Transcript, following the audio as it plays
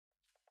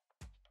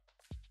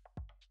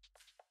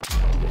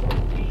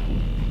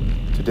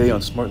Today on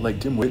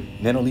SmartLight Dimwit,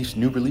 Nanoleaf's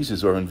new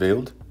releases are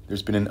unveiled,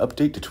 there's been an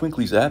update to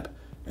Twinkly's app,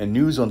 and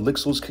news on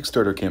Lixl's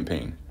Kickstarter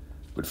campaign.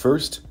 But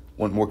first,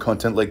 want more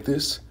content like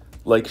this?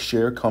 Like,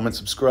 share, comment,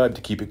 subscribe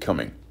to keep it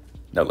coming.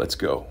 Now let's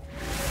go.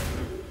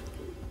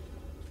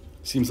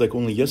 Seems like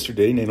only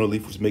yesterday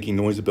Nanoleaf was making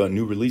noise about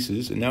new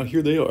releases, and now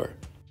here they are.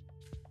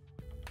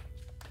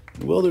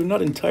 Well, they're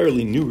not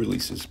entirely new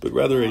releases, but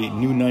rather a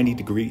new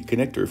 90-degree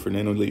connector for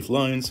Nanoleaf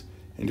lines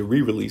and a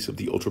re-release of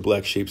the ultra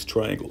black shapes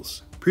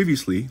triangles.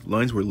 Previously,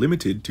 lines were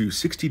limited to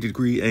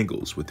 60-degree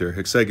angles with their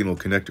hexagonal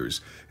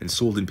connectors and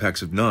sold in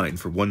packs of 9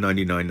 for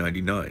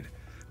 $199.99.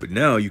 But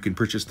now you can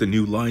purchase the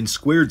new Line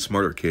Squared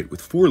Smarter Kit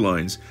with 4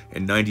 lines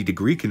and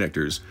 90-degree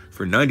connectors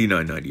for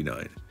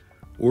 $99.99.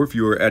 Or if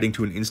you are adding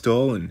to an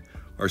install and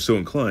are so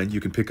inclined, you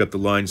can pick up the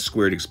Line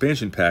Squared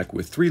Expansion Pack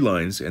with 3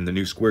 lines and the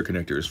new square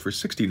connectors for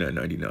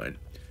 $69.99.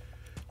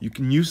 You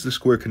can use the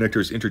square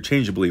connectors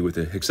interchangeably with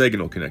the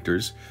hexagonal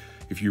connectors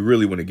if you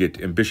really want to get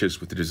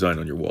ambitious with the design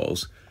on your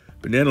walls,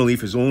 but Nanoleaf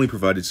has only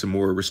provided some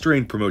more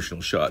restrained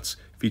promotional shots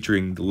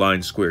featuring the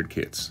Line Squared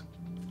kits.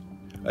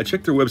 I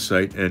checked their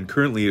website, and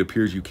currently it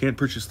appears you can't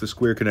purchase the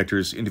square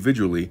connectors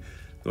individually,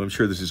 though I'm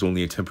sure this is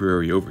only a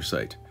temporary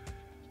oversight.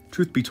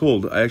 Truth be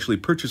told, I actually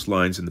purchased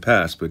lines in the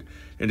past, but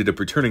ended up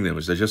returning them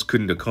as I just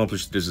couldn't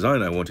accomplish the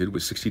design I wanted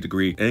with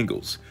 60-degree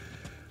angles.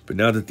 But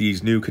now that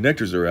these new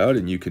connectors are out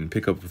and you can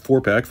pick up a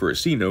 4-pack for a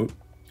C-note,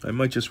 I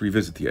might just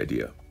revisit the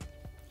idea.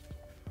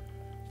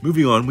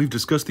 Moving on, we've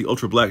discussed the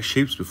ultra black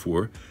shapes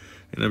before,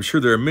 and I'm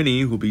sure there are many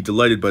who will be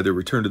delighted by their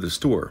return to the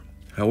store.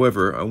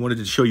 However, I wanted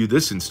to show you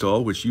this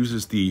install, which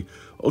uses the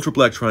ultra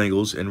black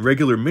triangles and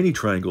regular mini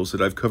triangles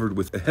that I've covered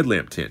with a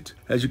headlamp tint.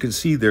 As you can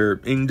see, they're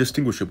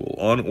indistinguishable,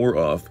 on or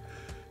off.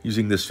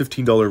 Using this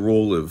 $15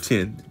 roll of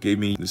tint gave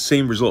me the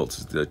same results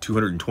as the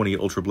 220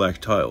 ultra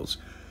black tiles.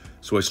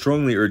 So I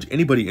strongly urge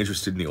anybody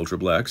interested in the ultra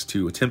blacks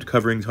to attempt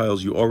covering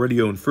tiles you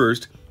already own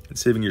first and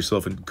saving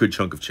yourself a good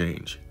chunk of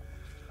change.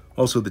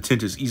 Also, the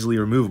tint is easily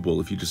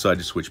removable if you decide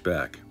to switch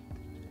back.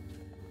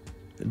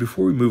 And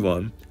before we move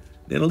on,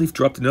 Nanoleaf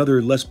dropped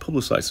another less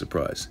publicized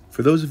surprise.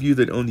 For those of you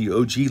that own the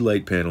OG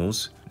light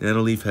panels,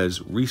 Nanoleaf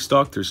has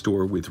restocked their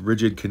store with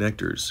rigid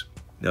connectors.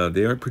 Now,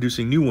 they aren't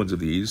producing new ones of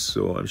these,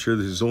 so I'm sure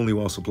this is only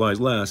while supplies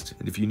last,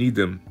 and if you need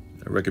them,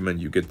 I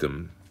recommend you get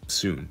them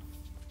soon.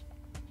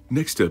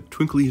 Next up,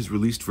 Twinkly has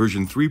released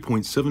version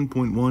 3.7.1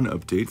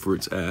 update for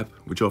its app,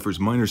 which offers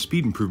minor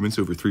speed improvements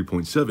over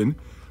 3.7,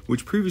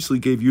 which previously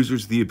gave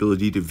users the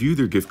ability to view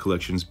their gift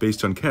collections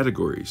based on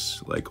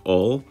categories like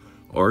all,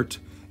 art,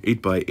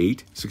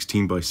 8x8,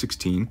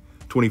 16x16,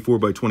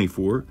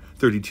 24x24,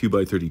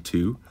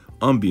 32x32,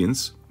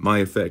 ambience, my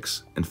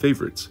effects, and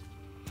favorites.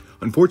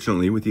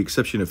 Unfortunately, with the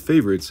exception of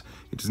favorites,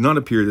 it does not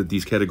appear that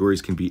these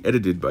categories can be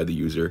edited by the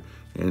user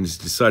and is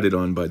decided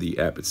on by the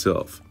app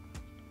itself.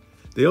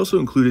 They also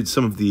included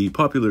some of the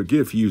popular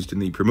GIF used in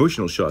the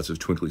promotional shots of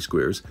Twinkly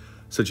Squares,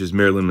 such as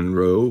Marilyn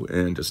Monroe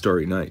and A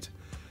Starry Night.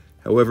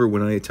 However,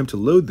 when I attempt to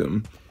load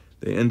them,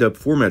 they end up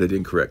formatted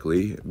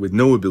incorrectly, with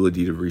no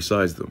ability to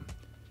resize them.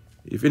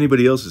 If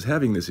anybody else is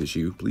having this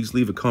issue, please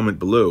leave a comment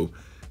below,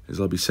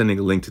 as I'll be sending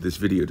a link to this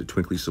video to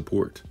Twinkly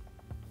support.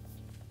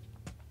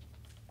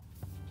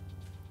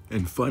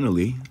 And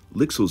finally,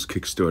 Lixl's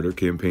Kickstarter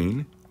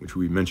campaign, which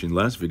we mentioned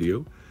last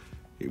video,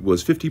 it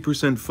was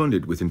 50%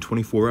 funded within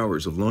 24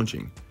 hours of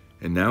launching,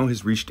 and now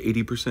has reached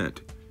 80%.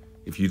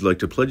 If you'd like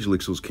to pledge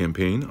Lixl's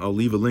campaign, I'll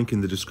leave a link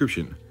in the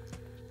description.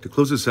 To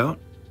close us out,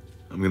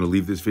 I'm going to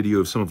leave this video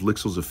of some of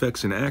Lixl's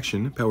effects in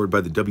action, powered by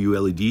the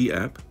WLED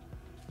app.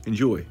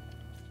 Enjoy.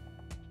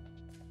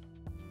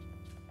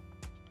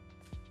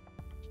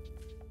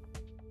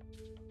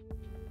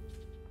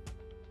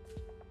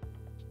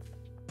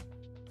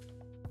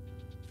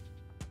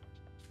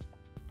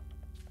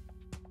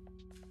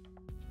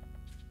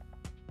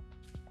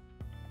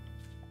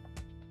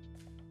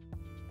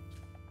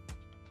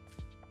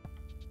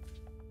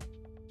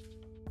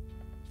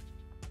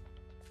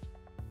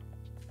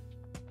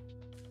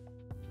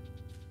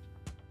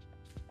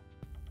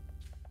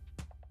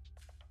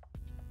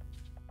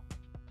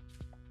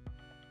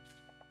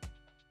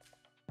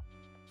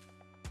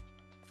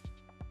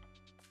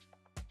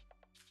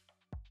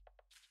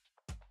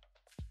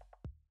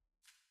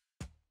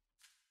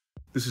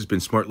 This has been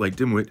SmartLight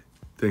Dimwit.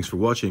 Thanks for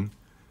watching.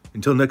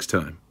 Until next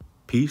time,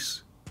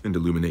 peace and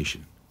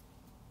illumination.